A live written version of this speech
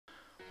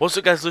What's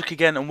up guys, Luke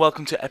again and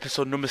welcome to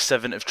episode number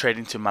 7 of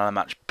Trading to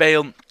MOTM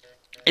Bale.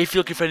 If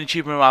you're looking for any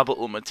cheap and reliable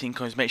Ultimate Team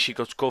coins, make sure you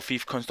go to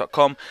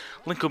GoFifaCoins.com.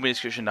 Link will be in the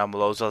description down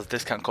below, as well as a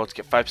discount code to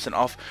get 5%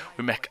 off.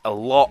 We make a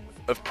lot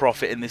of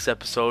profit in this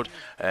episode,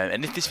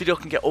 and if this video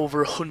can get over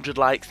 100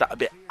 likes, that would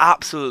be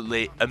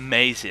absolutely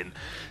amazing.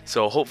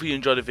 So hopefully you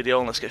enjoyed the video,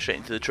 and let's get straight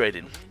into the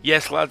trading.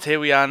 Yes lads, here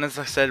we are, and as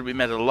I said, we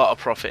made a lot of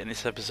profit in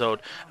this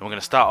episode, and we're going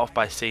to start off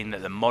by saying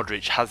that the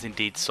Modric has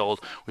indeed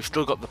sold. We've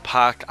still got the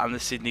Park and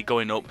the Sydney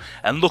going up,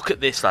 and look at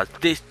this lads,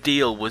 this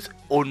deal was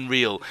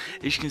unreal.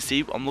 As you can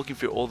see, I'm looking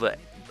through all the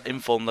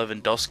inform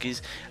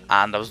Lewandowski's,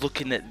 and I was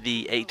looking at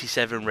the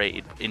 87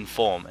 rated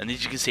inform, and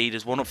as you can see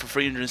there's one up for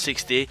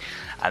 360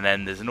 and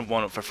then there's another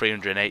one up for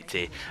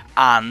 380,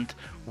 and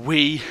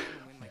we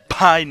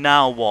by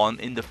now won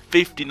in the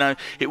 59.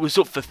 It was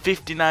up for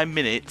 59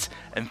 minutes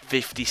and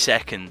 50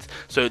 seconds,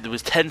 so there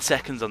was 10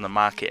 seconds on the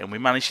market, and we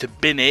managed to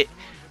bin it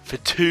for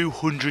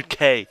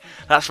 200k.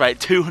 That's right,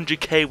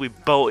 200k. We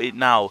bought it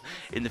now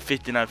in the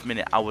 59th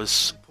minute. I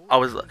was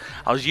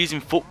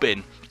using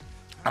footbin,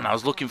 and I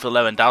was looking for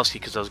Lewandowski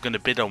because I was going to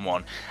bid on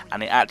one,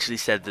 and it actually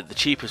said that the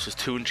cheapest was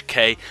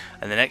 200k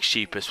and the next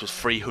cheapest was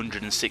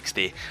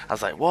 360. I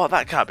was like, what,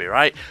 that can't be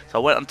right. So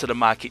I went onto the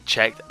market,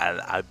 checked,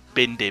 and I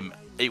binned him.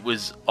 It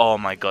was, oh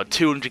my god,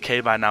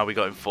 200k by now we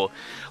got him for.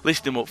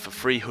 Listed him up for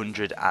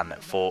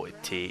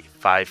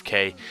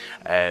 345k.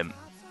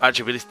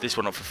 Actually, we listed this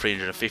one up for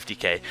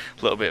 350k. A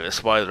little bit of a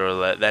spoiler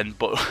alert then,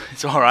 but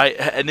it's alright.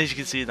 And as you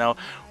can see now,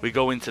 we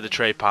go into the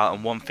trade pile,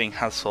 and one thing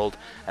has sold,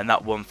 and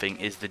that one thing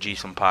is the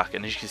G-Sun Park.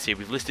 And as you can see,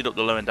 we've listed up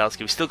the Lewandowski.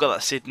 We've still got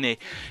that Sydney.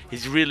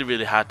 He's really,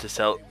 really hard to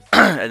sell.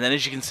 And then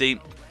as you can see,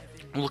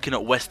 I'm looking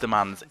at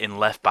Westermans in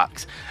left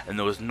backs, and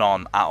there was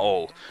none at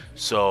all.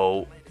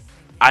 So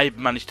I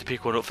managed to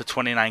pick one up for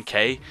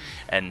 29k,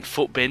 and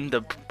Footbin,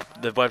 the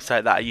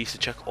website that I used to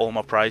check all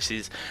my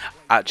prices,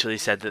 actually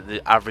said that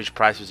the average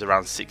price was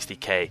around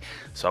 60k.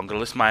 So I'm going to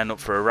list mine up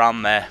for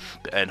around there,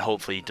 and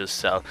hopefully he does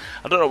sell.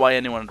 I don't know why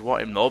anyone would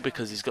want him though,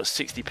 because he's got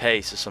 60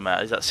 pace or something.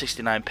 He's at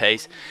 69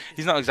 pace.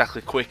 He's not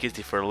exactly quick, is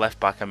he, for a left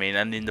back? I mean,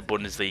 and in the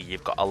Bundesliga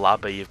you've got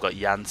Alaba, you've got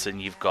Janssen,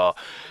 you've got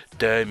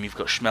Derm, you've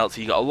got Schmelzer,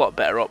 you've got a lot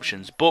better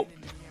options. But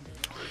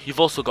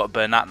you've also got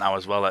Bernat now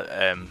as well at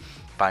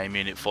Bayern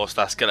Munich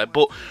 4-star skillet,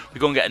 but we're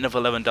going to get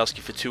another Lewandowski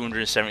for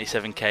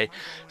 277k.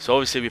 So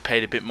obviously we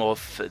paid a bit more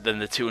than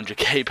the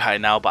 200k by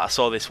now, but I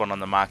saw this one on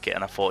the market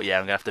and I thought, yeah,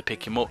 I'm gonna have to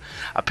pick him up.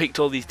 I picked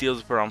all these deals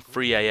up around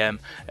 3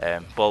 AM.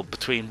 Well,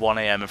 between 1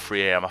 AM and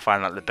 3 AM I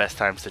find that the best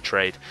times to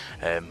trade.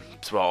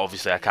 So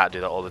obviously I can't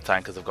do that all the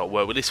time because I've got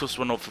work, but this was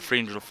one up for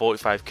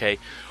 345k,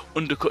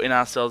 undercutting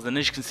ourselves. And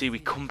as you can see, we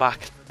come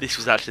back. This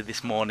was actually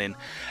this morning,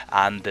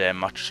 and I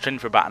was training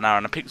for about an hour,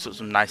 and I picked up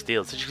some nice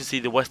deals. As you can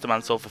see, the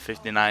Westerman sold for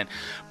 59,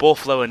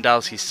 both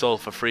Lewandowski sold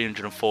for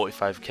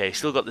 345k.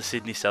 Still got the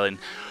Sydney selling.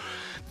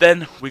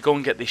 Then we go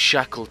and get this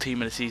Shackle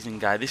Team of the Season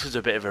guy. This was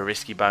a bit of a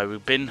risky buy.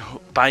 We've been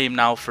buy him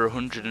now for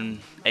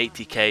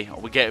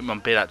 180k. We get him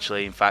on bid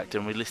actually, in fact,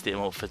 and we listed him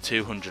up for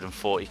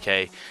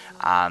 240k,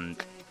 and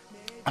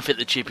I think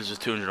the cheapest was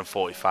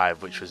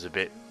 245, which was a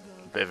bit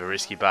of a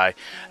risky buy.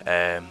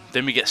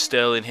 Then we get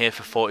Sterling here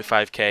for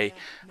 45k,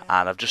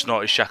 and I've just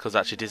noticed Shackle's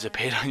actually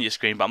disappeared on your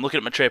screen, but I'm looking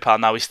at my trade pile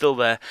now. He's still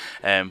there.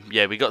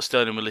 Yeah, we got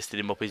Sterling, we listed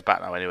him up, he's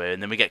back now anyway.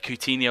 And then we get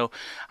Coutinho.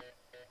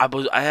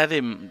 I had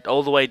him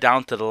all the way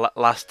down to the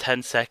last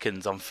 10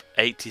 seconds on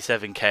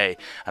 87k,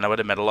 and I would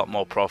have made a lot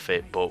more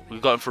profit, but we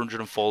got him for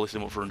 104,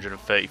 listed him up for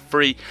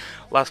 133.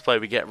 Last play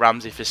we get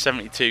Ramsey for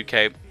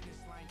 72k.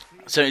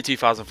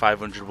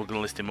 72,500. We're going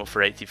to list him up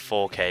for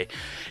 84k.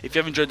 If you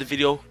have enjoyed the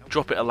video,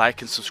 drop it a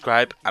like and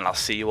subscribe, and I'll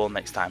see you all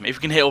next time. If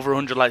you can hit over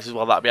 100 likes as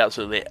well, that'd be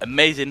absolutely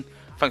amazing.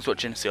 Thanks for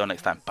watching. See you all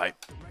next time. Bye.